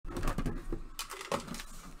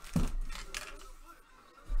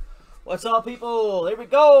What's up, people? Here we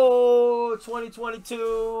go.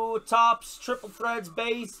 2022 Topps Triple Threads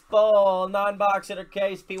Baseball 9-box hitter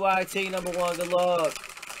case PYT #1. Good luck.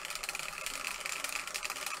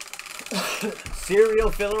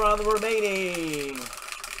 Serial filler on the remaining.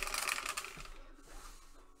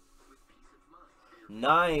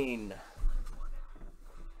 9.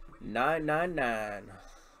 999.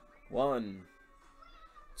 1,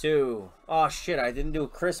 2. Oh shit! I didn't do a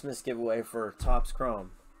Christmas giveaway for Topps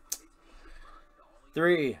Chrome.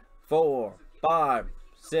 3, 4, 5,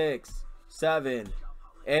 6, 7,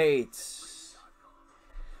 8,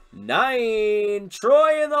 9.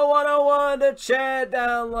 Troy in the 101 to Chad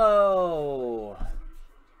down low.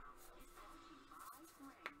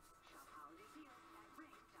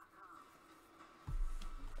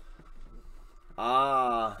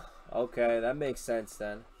 Ah, okay, that makes sense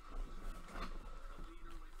then.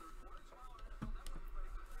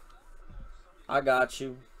 I got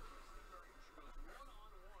you.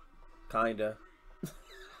 Kinda.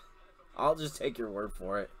 I'll just take your word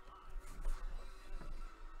for it.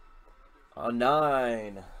 A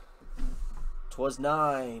 9. 'Twas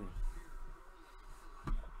 9.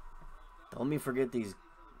 Don't let me forget these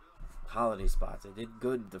holiday spots. I did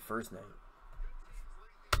good the first night.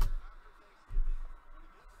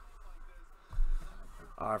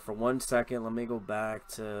 Alright, for 1 second, let me go back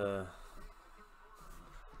to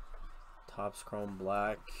Topps Chrome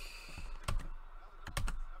Black.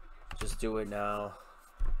 Just do it now.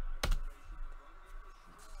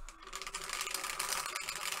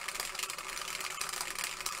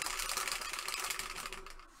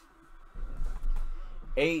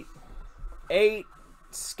 Eight,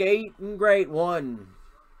 skating great. 1,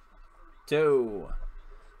 2,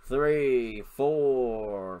 3,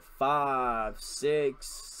 4, 5, 6,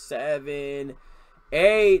 7,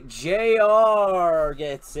 8. JR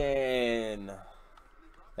gets in.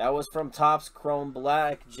 That was from Topps Chrome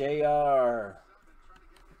Black. JR.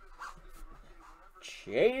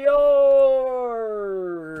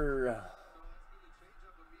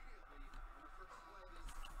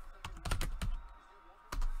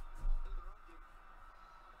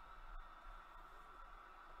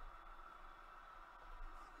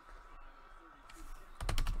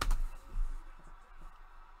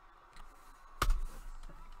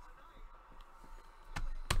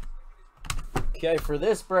 Okay, for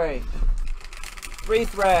this break, 3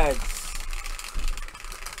 threads.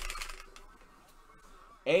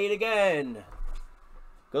 8 again.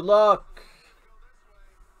 Good luck.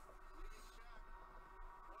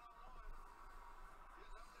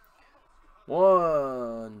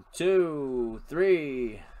 One, 2,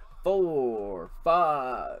 3, 4,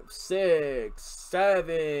 5, 6,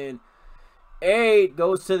 7, 8.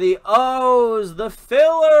 Goes to the O's. The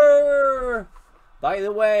filler. By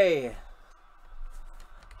the way,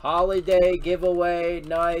 holiday giveaway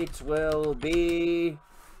night will be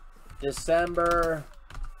December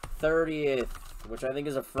 30th, which I think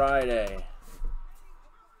is a Friday.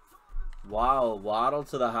 Wow, Waddle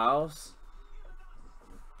to the house.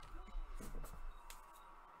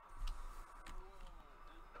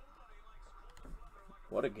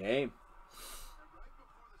 What a game.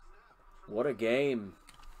 What a game.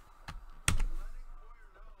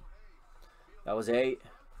 That was 8.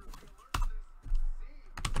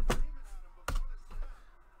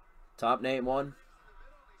 Top name 1,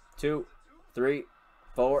 2, 3,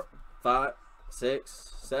 4, 5,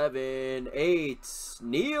 6, 7, 8.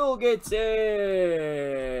 Neil gets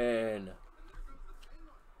in.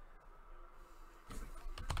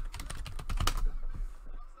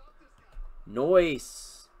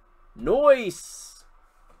 Noise. Noise.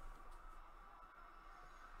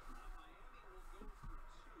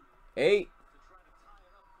 8.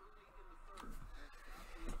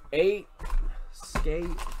 8. Skate.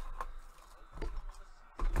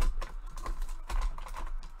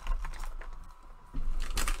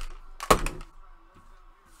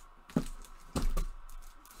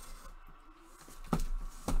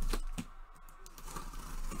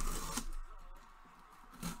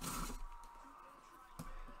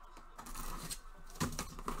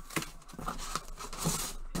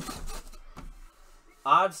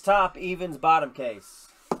 Odds top, evens bottom case.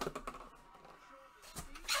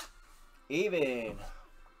 Even.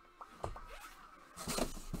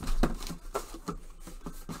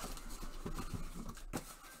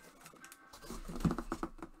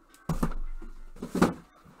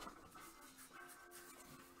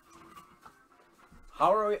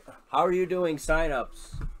 How are you doing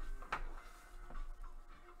sign-ups?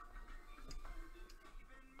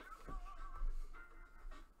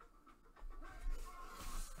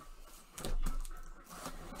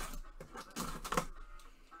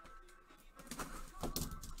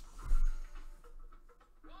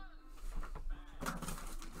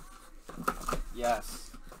 Yes.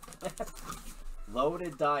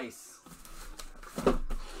 Loaded dice.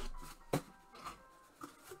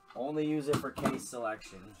 Only use it for case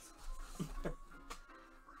selections.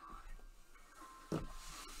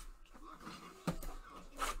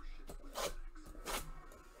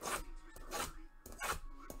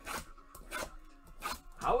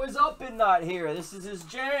 How is Uppin not here? This is his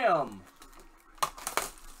jam.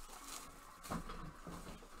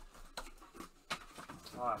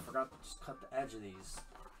 Oh, I forgot to just cut the edge of these.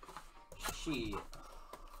 Shit.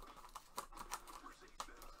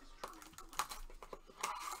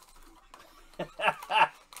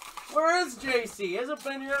 Where is JC? He hasn't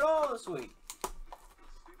been here at all this week.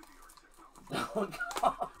 Oh,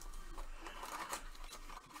 God.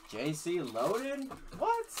 JC loaded?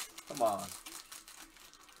 What? Come on.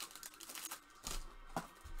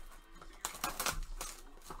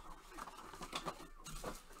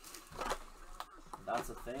 That's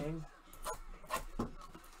a thing.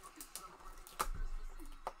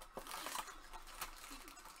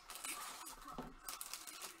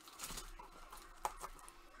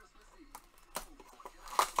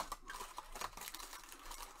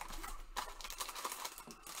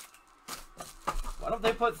 Why don't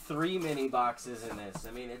they put 3 mini boxes in this?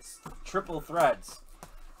 I mean, it's triple threads.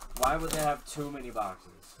 Why would they have 2 mini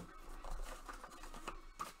boxes?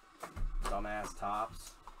 Dumbass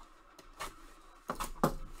Topps.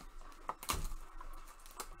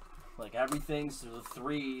 Like, everything's to the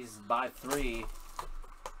 3s, buy 3,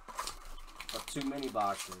 but 2 mini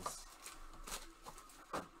boxes.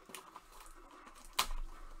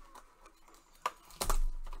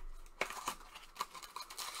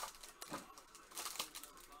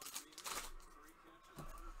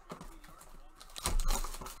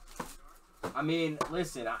 I mean,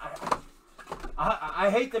 listen, I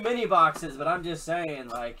hate the mini boxes, but I'm just saying,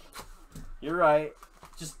 like, you're right.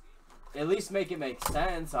 Just at least make it make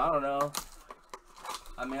sense. I don't know.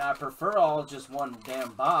 I mean, I prefer all just one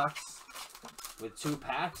damn box with 2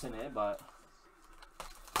 packs in it, but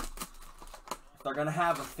if they're gonna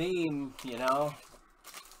have a theme, you know,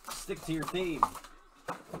 stick to your theme.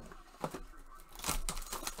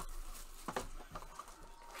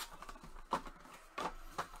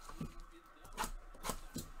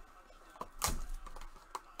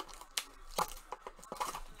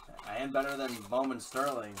 I am better than Bowman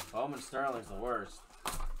Sterling. Bowman Sterling's the worst.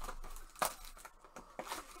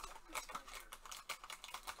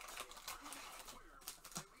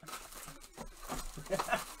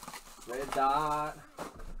 Red dot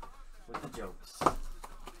with the jokes.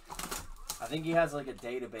 I think he has like a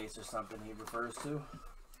database or something he refers to.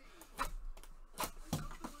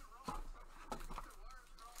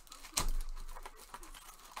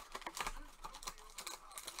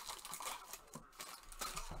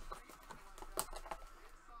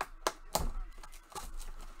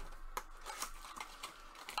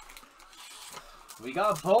 We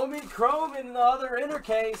got Bowman Chrome in the other inner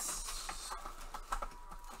case.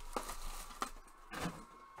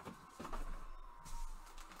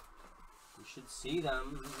 We should see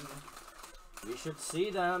them. We should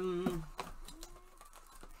see them.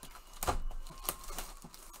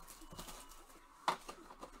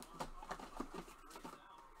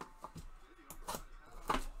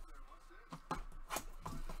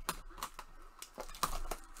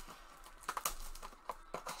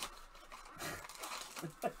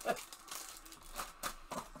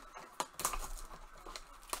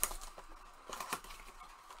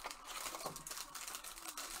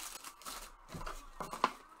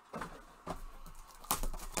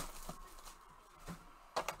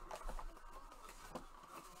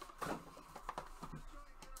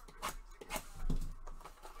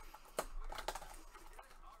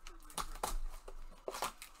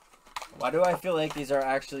 Why do I feel like these are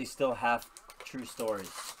actually still half true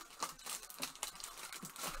stories?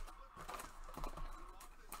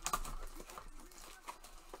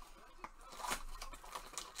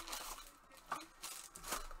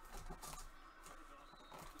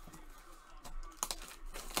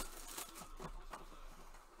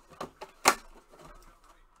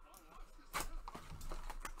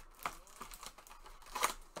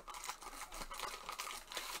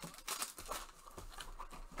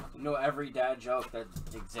 You know every dad joke that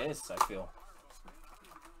exists, I feel.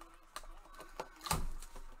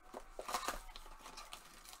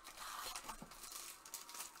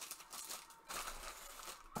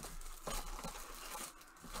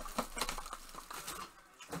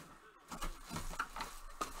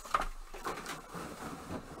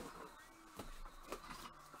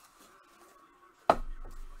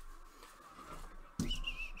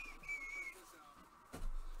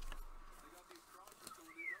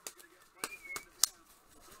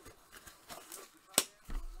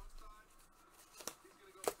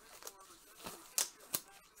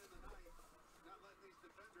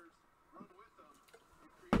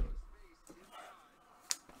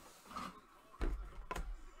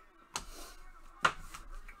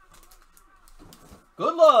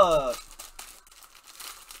 Good luck.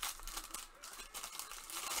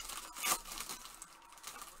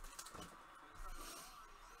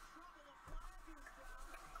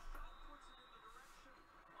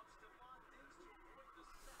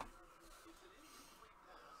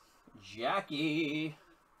 Jackie.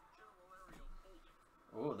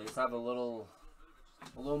 Oh, they just have a little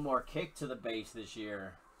more kick to the base this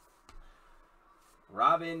year.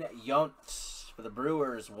 Robin Yount for the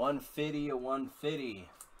Brewers, 150 of 150.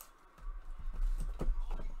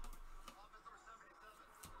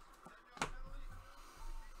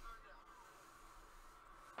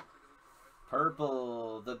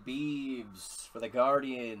 Purple, the Beebs for the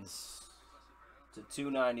Guardians to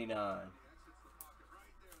 299.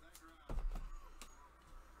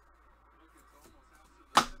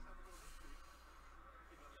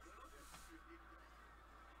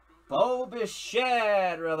 Bo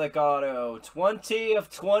Bichette, relic auto, 20 of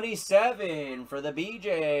 27 for the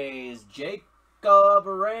BJs. Jacob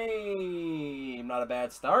Rain. Not a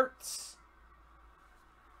bad start.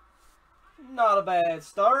 Not a bad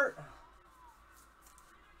start.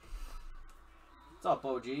 What's up,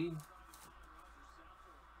 OG?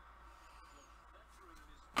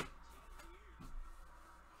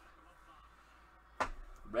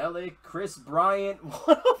 Relic, Chris Bryant.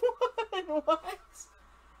 What?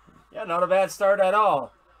 Yeah, not a bad start at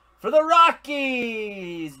all. For the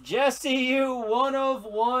Rockies, Jesse U, 1 of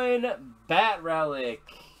 1 bat relic.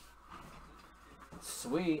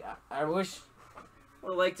 Sweet. I would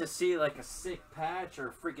like to see like a sick patch or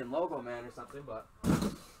a freaking logo man or something, but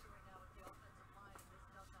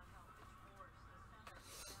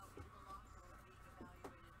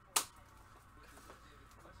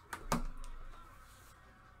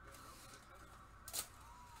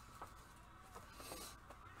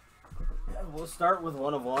we'll start with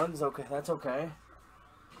 1 of 1s. Okay, that's okay.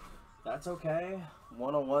 That's okay.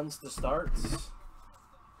 1 of 1s to start.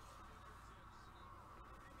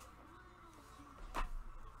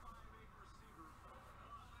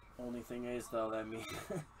 Only thing is, though, that means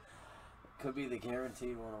it could be the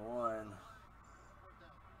guaranteed 1 of 1.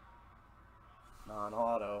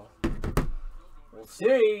 Non-auto. We'll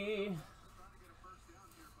see.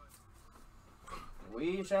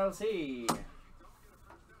 We shall see.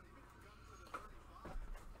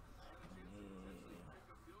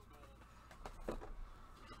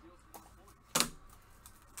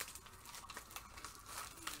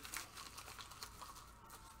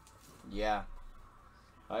 Yeah,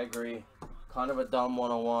 I agree. Kind of a dumb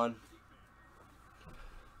 101.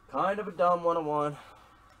 Kind of a dumb 101.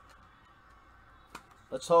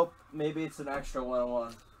 Let's hope maybe it's an extra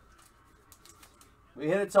 101. We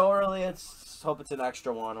hit it so early, let's hope it's an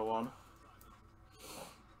extra 101.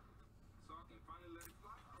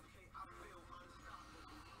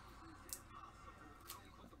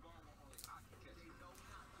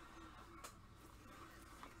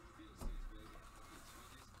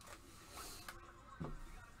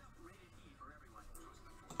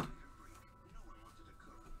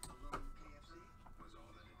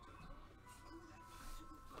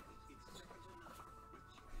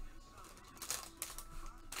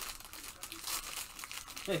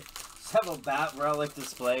 Have a bat relic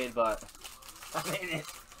displayed, but I mean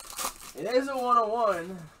it is a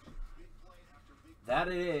 101. That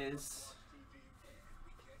it is.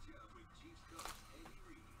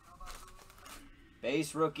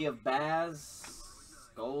 Base rookie of Baz,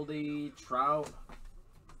 Goldie, Trout,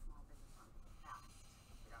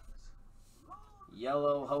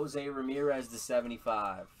 yellow Jose Ramirez to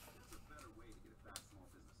 75.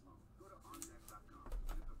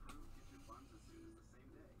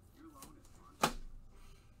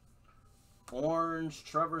 Orange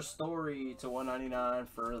Trevor Story to 199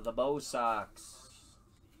 for the Bo Sox.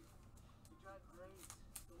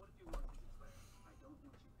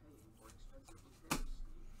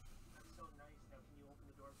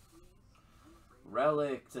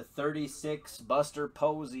 Relic to 36 Buster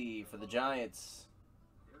Posey for the Giants.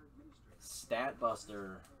 Stat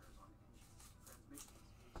Buster.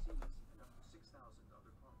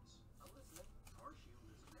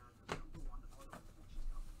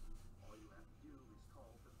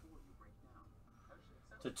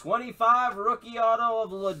 To 25 rookie auto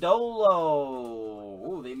of Lodolo.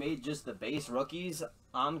 Ooh, they made just the base rookies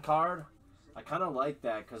on card. I kind of like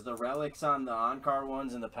that because the relics on the on card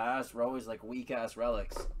ones in the past were always like weak ass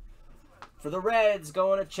relics. For the Reds,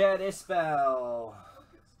 going to Chad Isbell.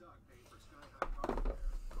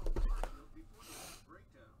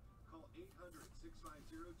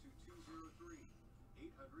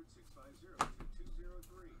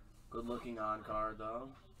 Good looking on card though.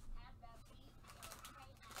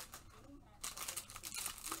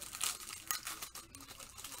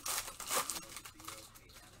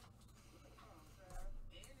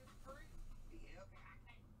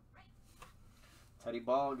 Teddy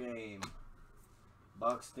Ball Game.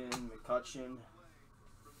 Buxton, McCutcheon.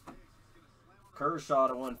 Kershaw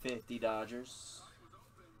to 150, Dodgers.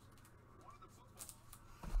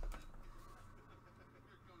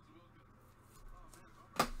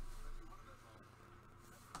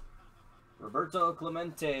 Roberto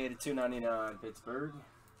Clemente to 299, Pittsburgh.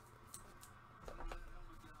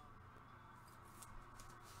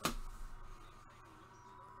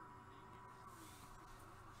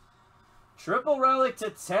 Triple relic to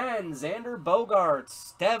 10, Xander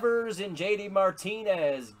Bogaerts, Devers, and JD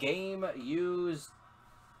Martinez. Game used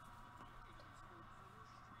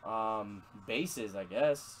bases, I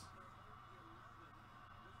guess.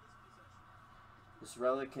 This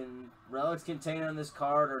relics contained on this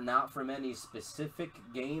card are not from any specific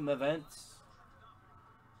game events.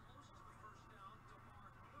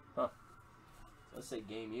 Huh. Let's say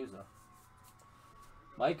game user.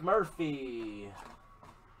 Mike Murphy.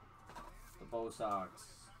 The Bo Sox.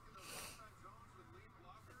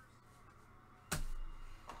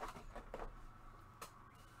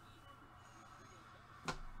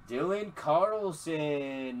 Dylan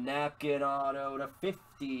Carlson, napkin auto to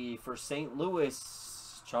 50 for St.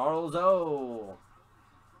 Louis. Charles O.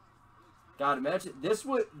 God, imagine this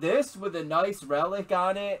with a nice relic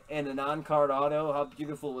on it and a non-card auto. How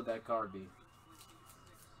beautiful would that card be?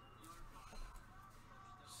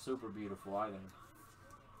 Super beautiful, I think.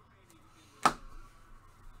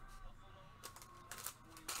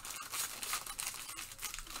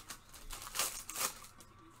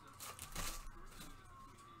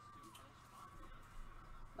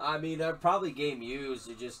 I mean, they're probably game used.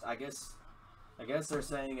 It just, I guess they're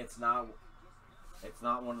saying it's not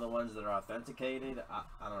one of the ones that are authenticated. I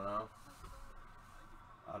don't know.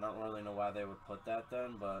 I don't really know why they would put that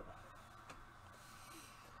then, but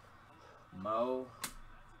Mo,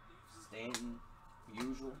 Stanton,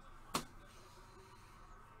 usual.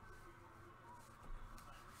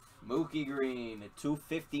 Mookie Green at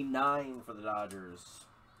 259 for the Dodgers.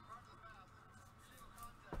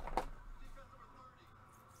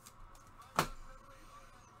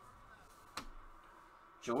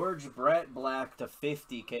 George Brett Black to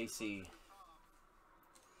 50, KC.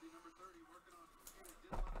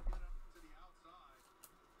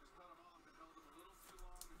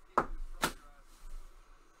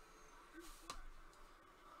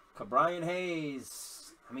 Brian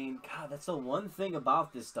Hayes. I mean, God, that's the one thing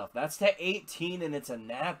about this stuff. That's to 18 and it's a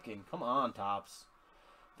napkin. Come on, Topps.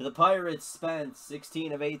 For the Pirates, Spence,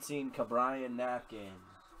 16 of 18, Cabrian napkin.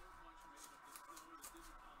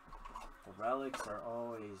 The relics are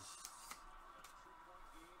always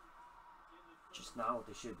just not what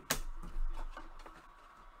they should be,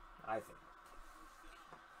 I think.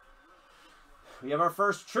 We have our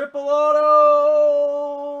first triple auto.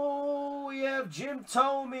 We have Jim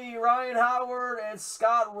Thome, Ryan Howard, and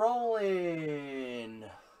Scott Rowland.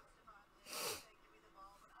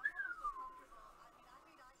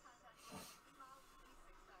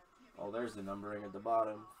 Oh, there's the numbering at the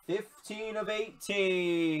bottom. 15 of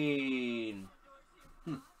 18.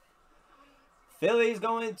 Phillies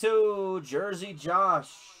going to Jersey Josh.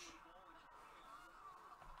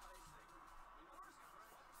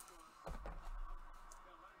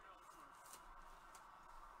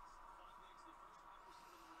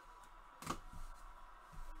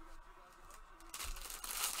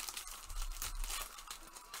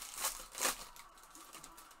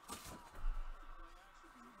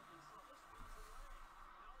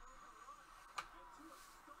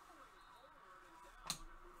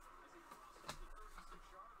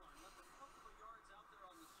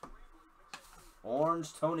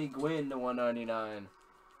 Orange Tony Gwynn to 199.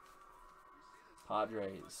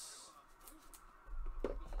 Padres.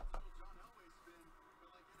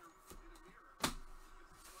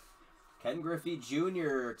 Ken Griffey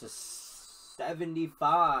Jr. to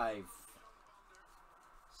 75.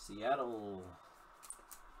 Seattle.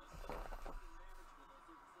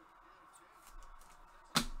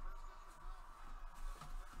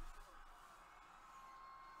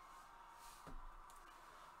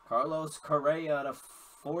 Carlos Correa to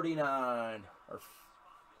 49. Or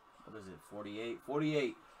what is it? 48.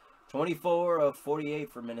 48. 24 of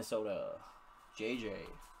 48 for Minnesota. JJ.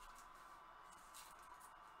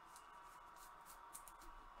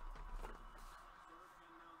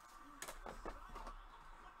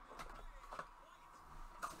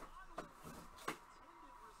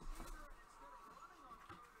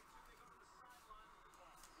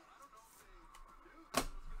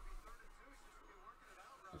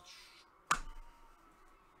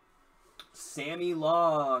 Sammy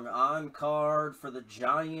Long on card for the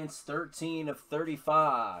Giants, 13 of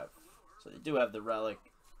 35. So they do have the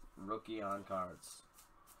relic Rookie on cards.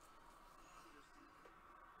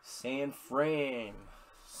 San Fran.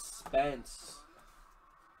 Spence.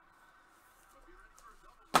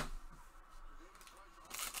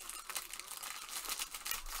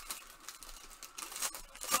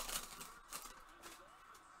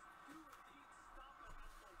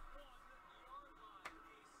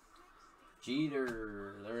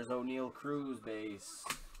 Jeter. There's O'Neal Cruz base.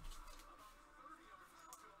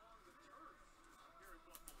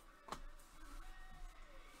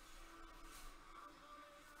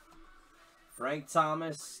 Frank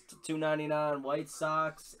Thomas to 299 White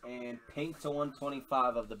Sox and pink to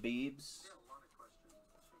 125 of the Beebs.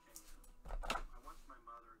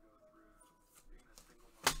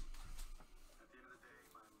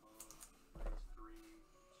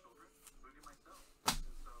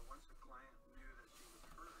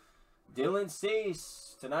 Dylan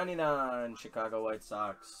Cease to 99 Chicago White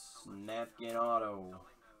Sox. Napkin auto.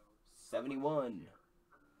 71.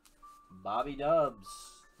 Bobby Dubs.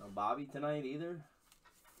 No Bobby tonight either.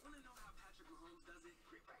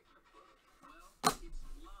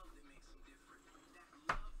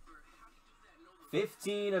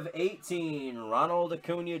 15 of 18. Ronald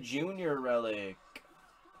Acuna Jr. relic.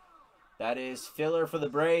 That is filler for the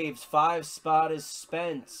Braves. 5 spot is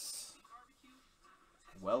Spence.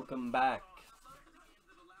 Welcome back.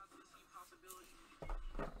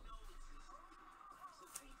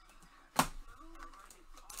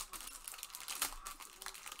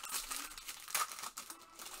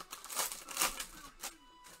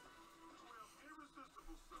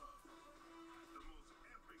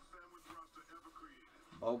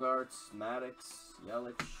 Bogarts, Maddox,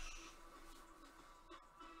 Yelich.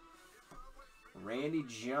 Randy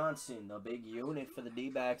Johnson, the big unit for the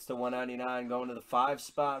D-backs to 199, going to the 5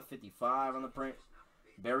 spot, 55 on the print.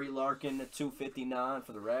 Barry Larkin to 259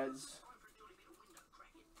 for the Reds.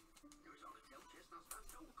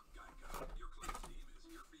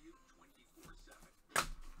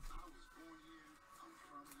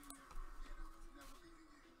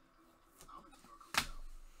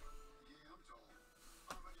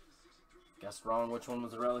 Guessed wrong which one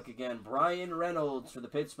was the relic again. Brian Reynolds for the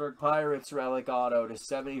Pittsburgh Pirates relic auto to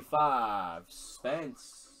 75.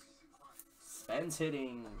 Spence. Spence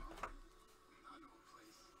hitting.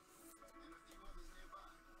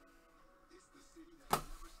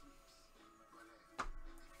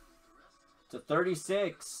 To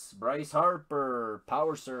 36. Bryce Harper.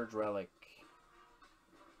 Power Surge relic.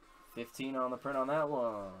 15 on the print on that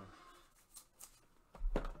one.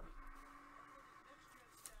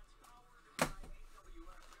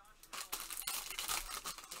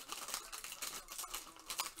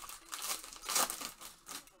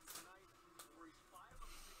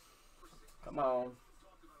 Come on.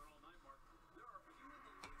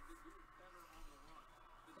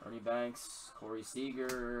 Ernie Banks, Corey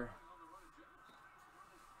Seager,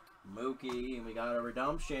 Mookie, and we got a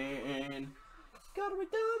redemption. Got a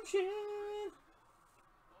redemption.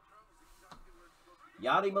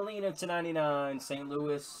 Yadi Molina to 99, St.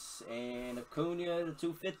 Louis, and Acuna to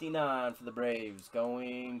 259 for the Braves.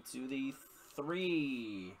 Going to the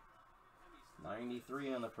 3.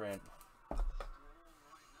 93 on the print.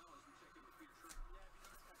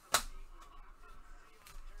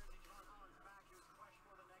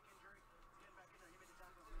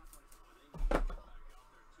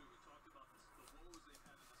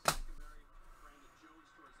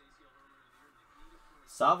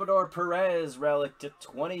 Salvador Perez relic to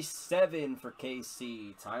 27 for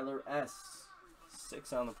KC. Tyler S.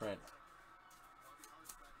 6 on the print.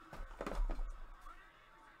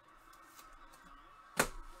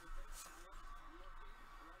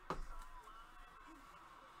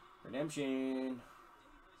 Redemption.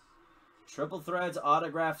 Triple Threads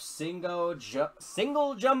autograph single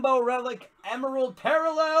jumbo relic emerald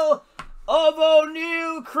parallel of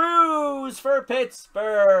O'Neal Cruz for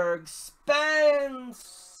Pittsburgh.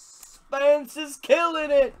 Spence is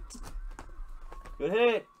killing it. Good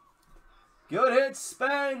hit. Good hit,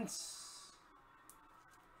 Spence.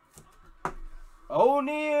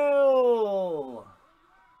 O'Neal.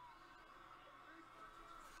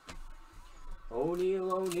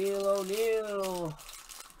 O'Neal.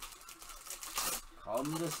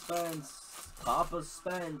 Come to Spence. Papa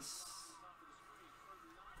Spence.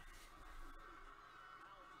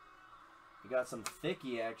 We got some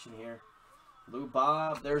thicky action here. Lou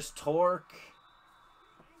Bob, there's Torque.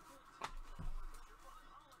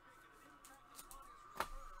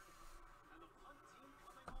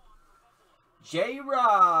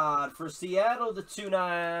 J-Rod for Seattle to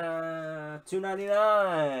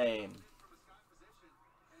 299.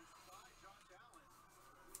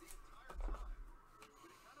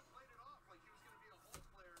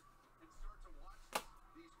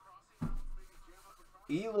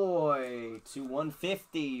 Eloy to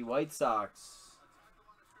 150, White Sox.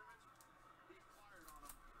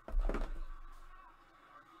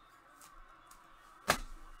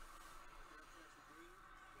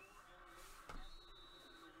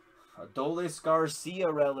 Adolis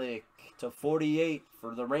Garcia relic to 48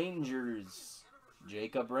 for the Rangers,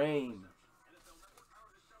 Jacob Rain.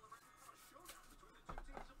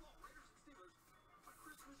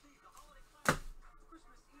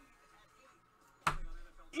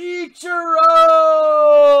 Ichiro,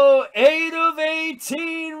 8 of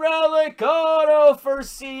 18 relic auto for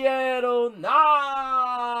Seattle. Nice.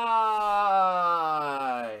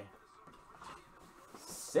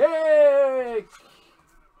 Sick.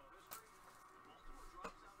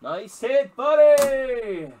 Nice hit,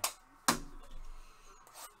 buddy.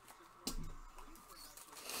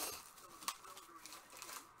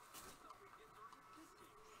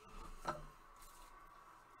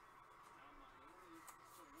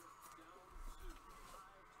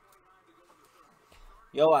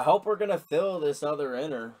 Yo, I hope we're going to fill this other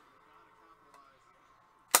inner.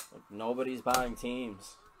 Like, nobody's buying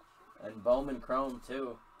teams. And Bowman Chrome,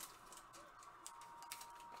 too.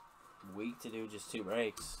 Weak to do just 2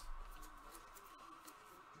 breaks.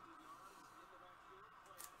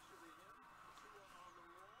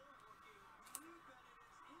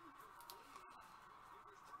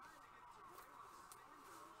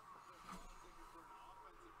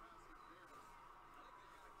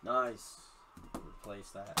 Nice. Replace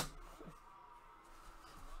that.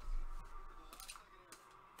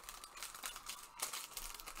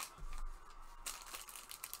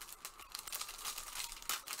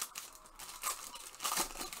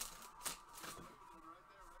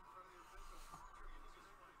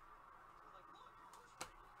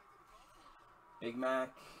 Big Mac.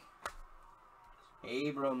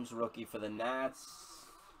 Abrams, rookie for the Nats.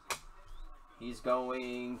 He's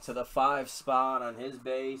going to the 5 spot on his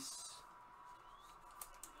base.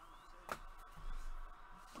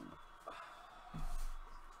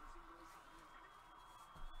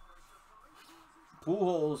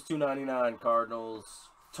 Pujols, 299 Cardinals.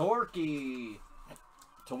 Torquay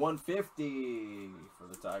to 150 for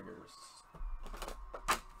the Tigers.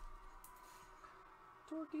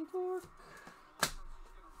 Torque.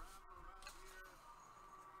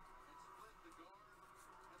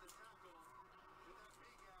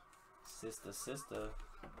 Sister.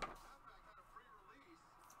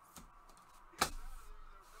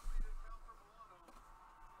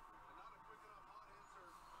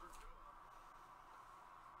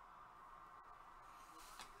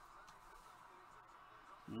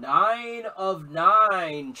 9 of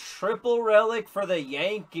 9. Triple relic for the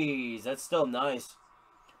Yankees. That's still nice.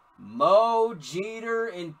 Mo, Jeter,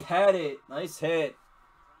 and Pettit. Nice hit.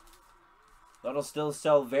 That'll still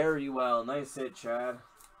sell very well. Nice hit, Chad.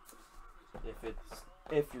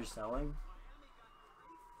 If you're selling.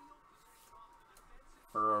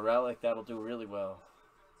 For a relic, that'll do really well.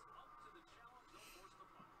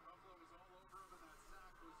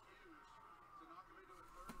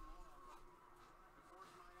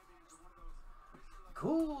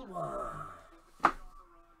 Cool one.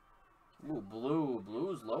 Ooh, blue.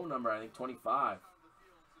 Blue's low number, I think 25.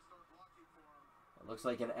 It looks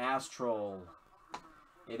like an Astral.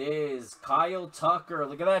 It is Kyle Tucker.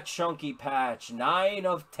 Look at that chunky patch. 9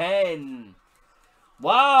 of 10.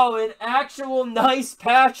 Wow, an actual nice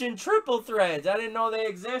patch in triple threads. I didn't know they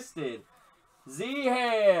existed.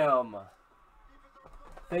 Z-Ham.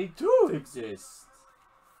 They do exist.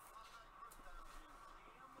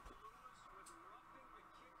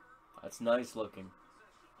 That's nice looking.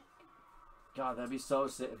 God, that'd be so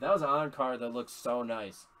sick. If that was an on card, that looks so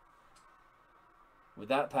nice. With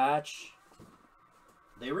that patch,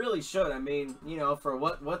 they really should. I mean, you know, for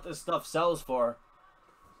what this stuff sells for.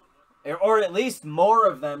 Or at least more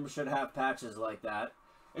of them should have patches like that.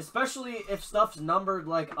 Especially if stuff's numbered,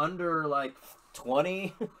 like, under, like,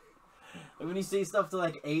 20. When you see stuff to,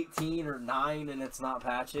 like, 18 or 9 and it's not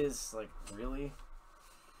patches, like, really?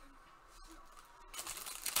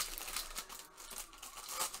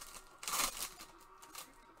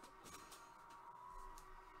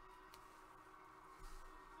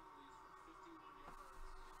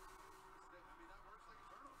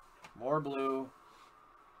 More blue.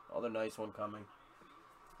 Another nice one coming.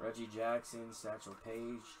 Reggie Jackson, Satchel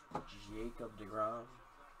Paige, Jacob deGrom.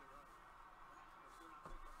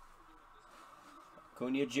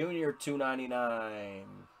 Acuna Jr., 299.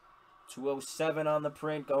 207 on the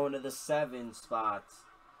print, going to the 7 spot.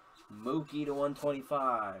 Mookie to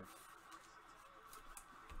 125.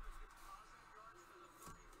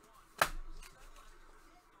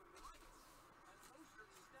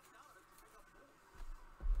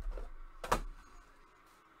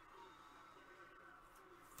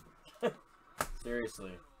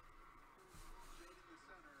 Seriously.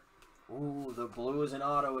 Ooh, the blue is an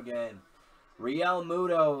auto again. Real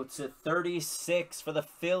Muto to 36 for the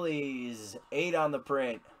Phillies. 8 on the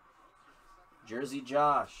print. Jersey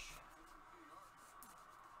Josh.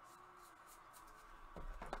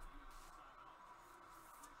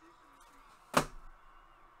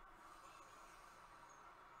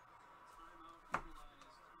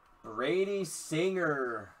 Brady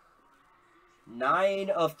Singer. 9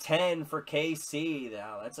 of 10 for KC.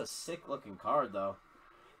 Wow, that's a sick looking card though.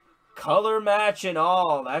 Color match and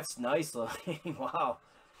all. That's nice looking. Wow.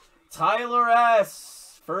 Tyler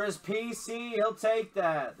S. For his PC, he'll take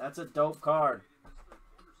that. That's a dope card.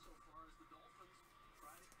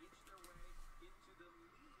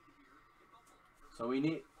 So we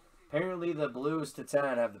need... Apparently the Blues to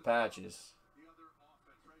 10 have the patches.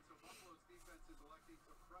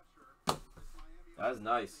 That is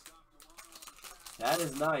nice. That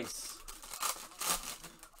is nice.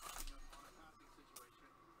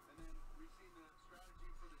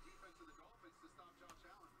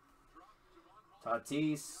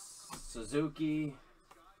 Tatis, Suzuki.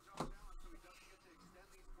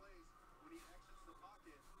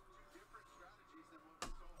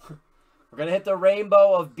 We're going to hit the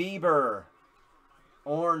rainbow of Bieber.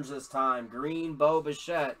 Orange this time. Green, Bo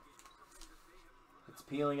Bichette. It's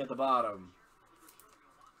peeling at the bottom.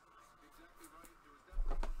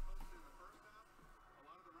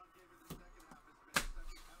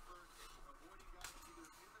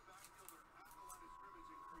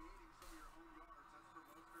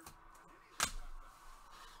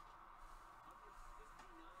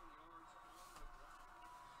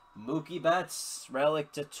 Mookie Betts,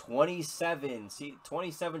 relic to 27. See,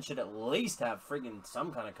 27 should at least have friggin'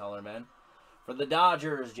 some kind of color, man. For the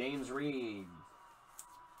Dodgers, James Reed.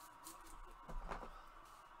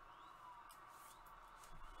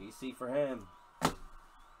 PC for him.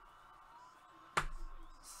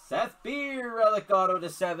 Seth Beer, relic auto to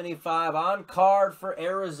 75. On card for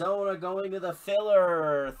Arizona, going to the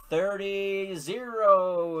filler.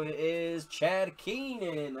 30-0 is Chad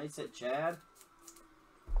Keenan. Nice hit, Chad.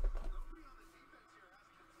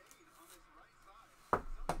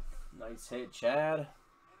 Nice hit, Chad.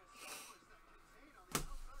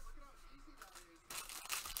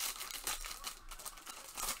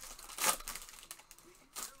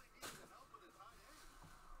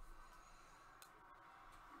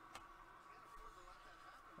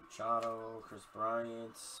 Machado, Chris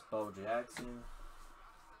Bryant, Bo Jackson.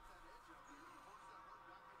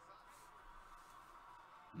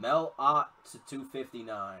 Mel Ott to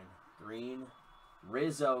 259. Green.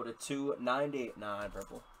 Rizzo to 299.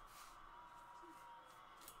 Purple.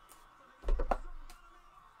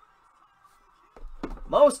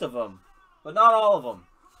 Most of them, but not all of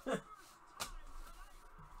them.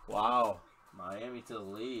 Wow. Miami to the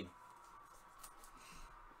lead.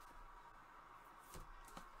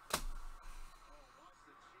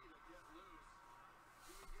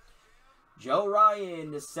 Joe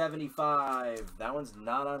Ryan to 75. That one's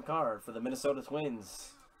not on card for the Minnesota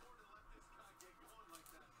Twins.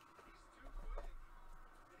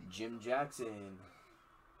 Jim Jackson.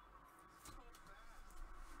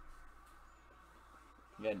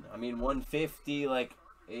 Again, I mean, 150, like,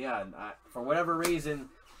 yeah, for whatever reason,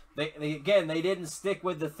 they didn't stick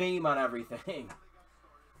with the theme on everything.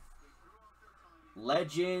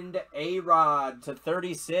 Legend A-Rod to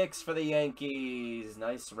 36 for the Yankees.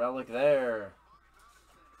 Nice relic there.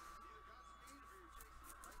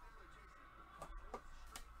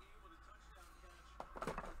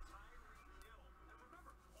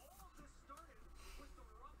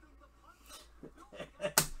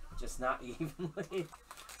 Just not evenly.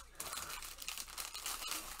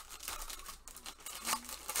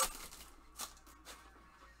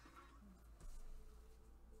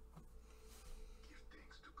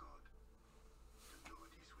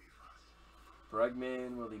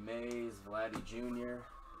 Bregman, Willie Mays, Vladdy Jr.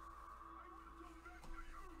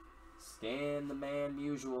 Stan the Man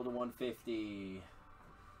Musial to 150.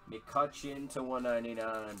 McCutcheon to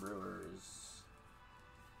 199 Brewers.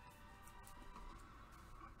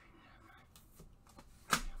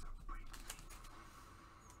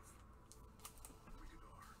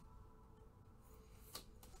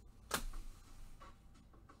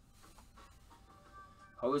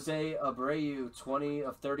 Jose Abreu, 20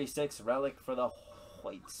 of 36, relic for the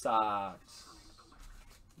White Sox.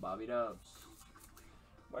 Bobby Dubs.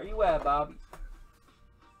 Where you at, Bobby?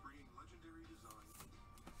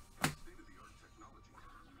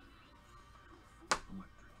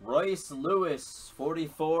 Royce Lewis,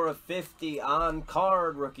 44 of 50, on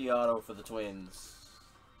card rookie auto for the Twins.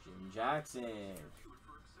 Jim Jackson.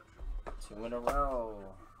 2 in a row.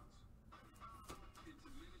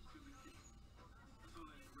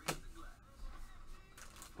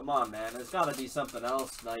 Come on, man. There's got to be something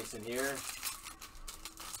else nice in here.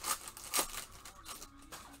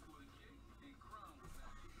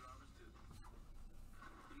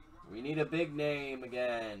 We need a big name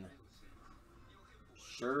again.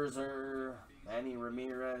 Scherzer, Manny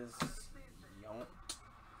Ramirez.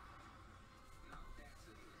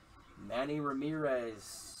 Manny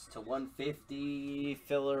Ramirez to 150.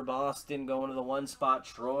 Filler Boston going to the 1 spot.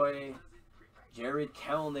 Troy. Jared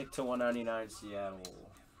Kelnick to 199 Seattle.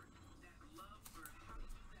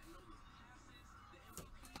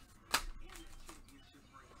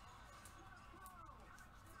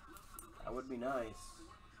 That would be nice.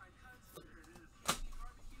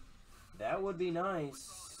 That would be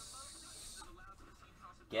nice.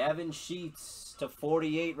 Gavin Sheets to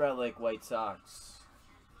 48 relic White Sox.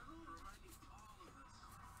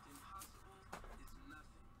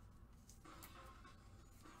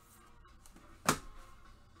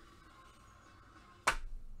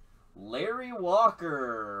 Larry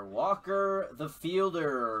Walker. Walker the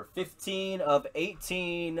fielder. 15 of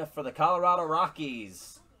 18 for the Colorado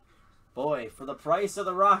Rockies. Boy, for the price of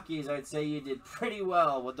the Rockies, I'd say you did pretty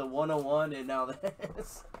well with the 101 and now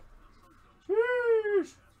this.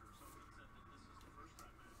 Sheesh.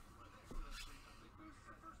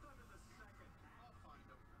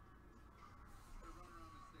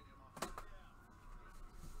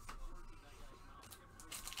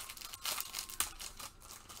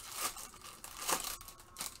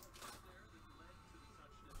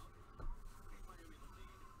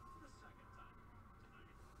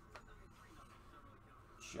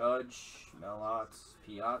 Judge, Melots,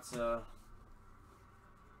 Piazza,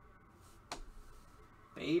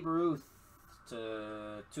 Babe Ruth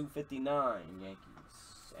to 259 Yankees,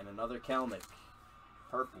 and another Kelnick,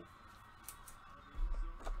 purple.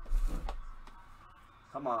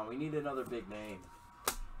 Come on, we need another big name.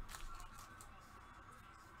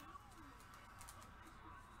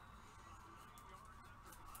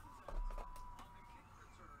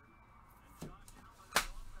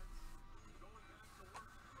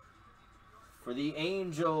 For the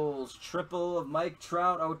Angels, triple of Mike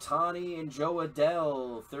Trout, Ohtani, and Joe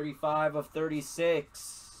Adell. 35 of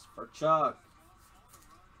 36 for Chuck.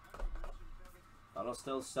 That'll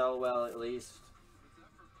still sell well, at least.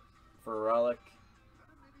 For Relic.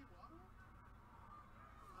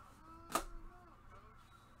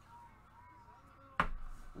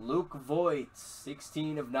 Luke Voigt,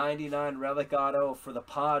 16 of 99 Relic Auto for the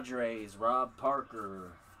Padres. Rob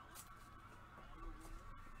Parker.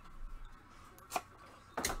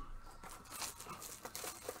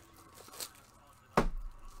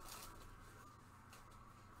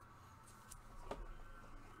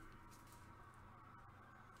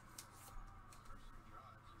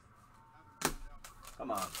 Come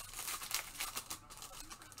on.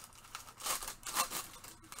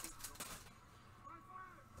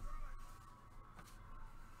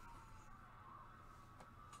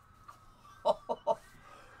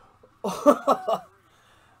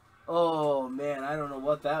 Oh man, I don't know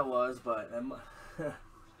what that was, but there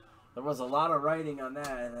was a lot of writing on that.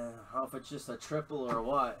 I don't know if it's just a triple or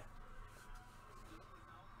what.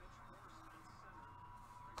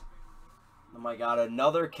 Oh my god,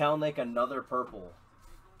 another Kelnick, another purple.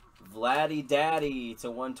 Vladdy Daddy to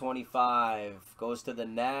 125. Goes to the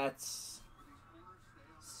Nats.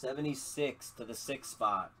 76 to the 6th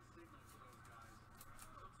spot.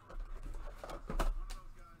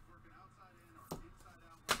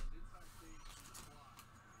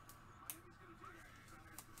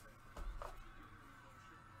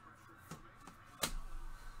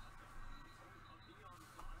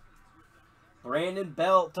 Brandon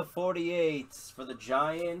Belt to 48 for the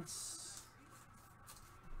Giants.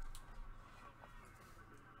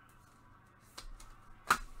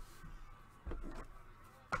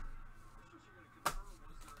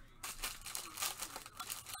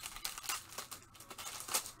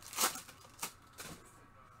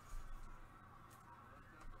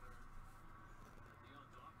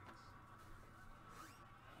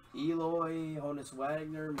 Eloy, Honus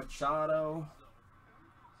Wagner, Machado.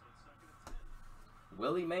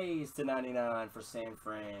 Willie Mays to 99 for San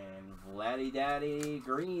Fran. Vladdy Daddy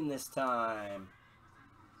green this time.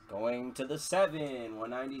 Going to the 7,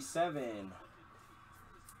 197.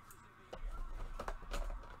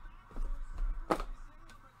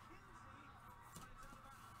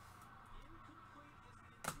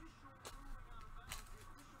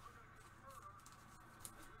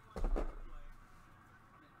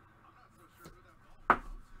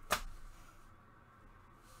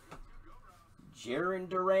 Jaron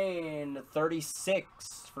Duran,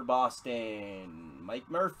 36 for Boston. Mike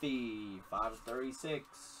Murphy, 5/36.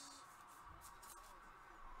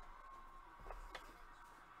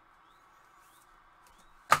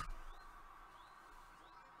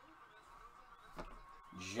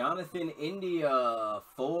 Jonathan India,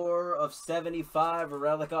 4/75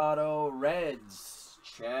 relic auto Reds.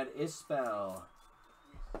 Chad Isbell.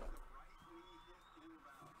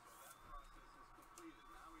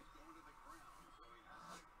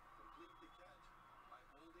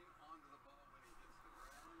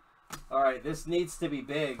 All right, this needs to be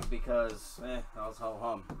big because I was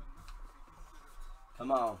ho-hum.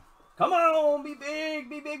 Come on. Come on, be big,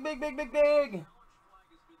 be big, big, big, big, big.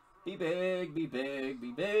 Be big, be big,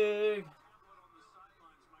 be big.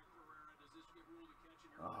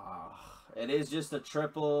 Oh, it is just a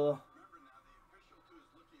triple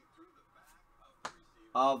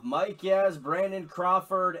of Mike Yaz, Brandon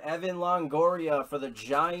Crawford, Evan Longoria for the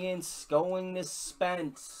Giants going to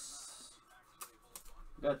Spence.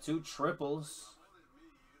 Got 2 triples.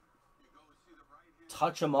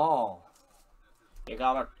 Touch them all. You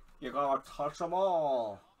gotta touch them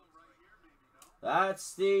all.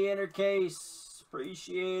 That's the inner case.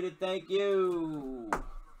 Appreciate it. Thank you.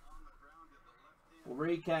 We'll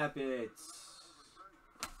recap it.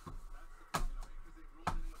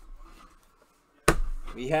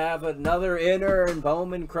 We have another inner and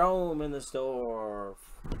Bowman Chrome in the store.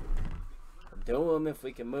 We'll do them if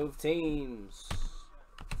we can move teams.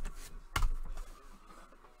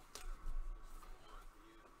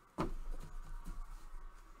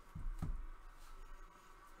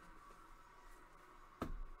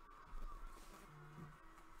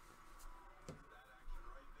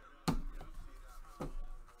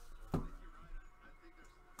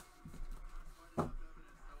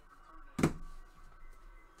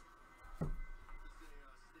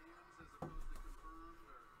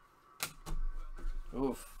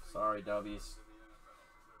 Oof, sorry, W's.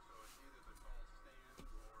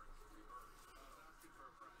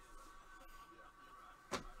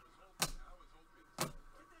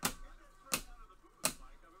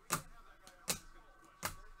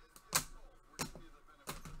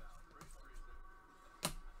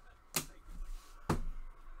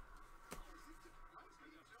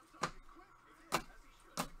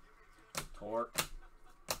 Torque.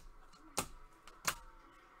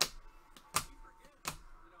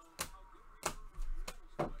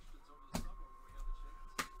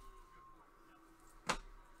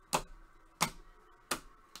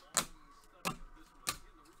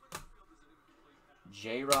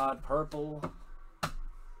 J-Rod purple,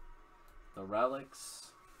 the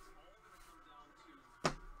relics,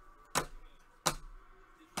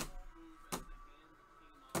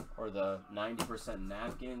 or the 90%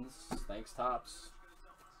 napkins. Thanks, Topps.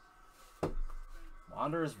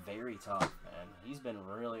 Wander is very tough, man. He's been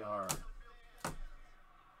really hard. Like,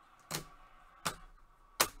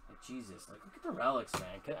 Jesus, like look at the relics,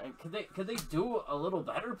 man. Could they do a little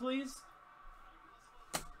better, please?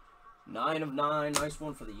 9 of 9, nice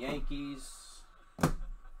one for the Yankees.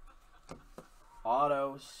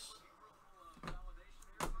 Autos.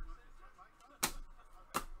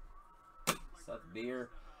 Seth Beer.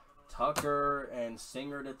 Tucker and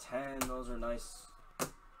Singer to 10. Those are nice.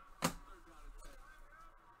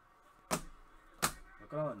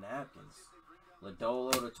 Look at all the napkins.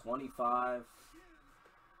 Lodolo to 25.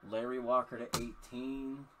 Larry Walker to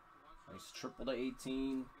 18. Nice triple to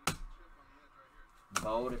 18.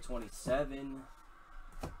 Bo to 27.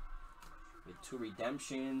 With 2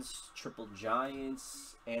 redemptions. Triple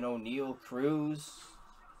Giants. And O'Neal Cruz.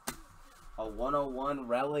 A 101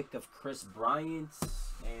 relic of Chris Bryant.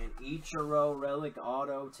 And Ichiro relic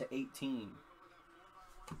auto to 18.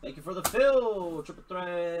 Thank you for the fill. Triple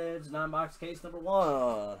Threads. 9-box case number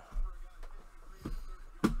 1.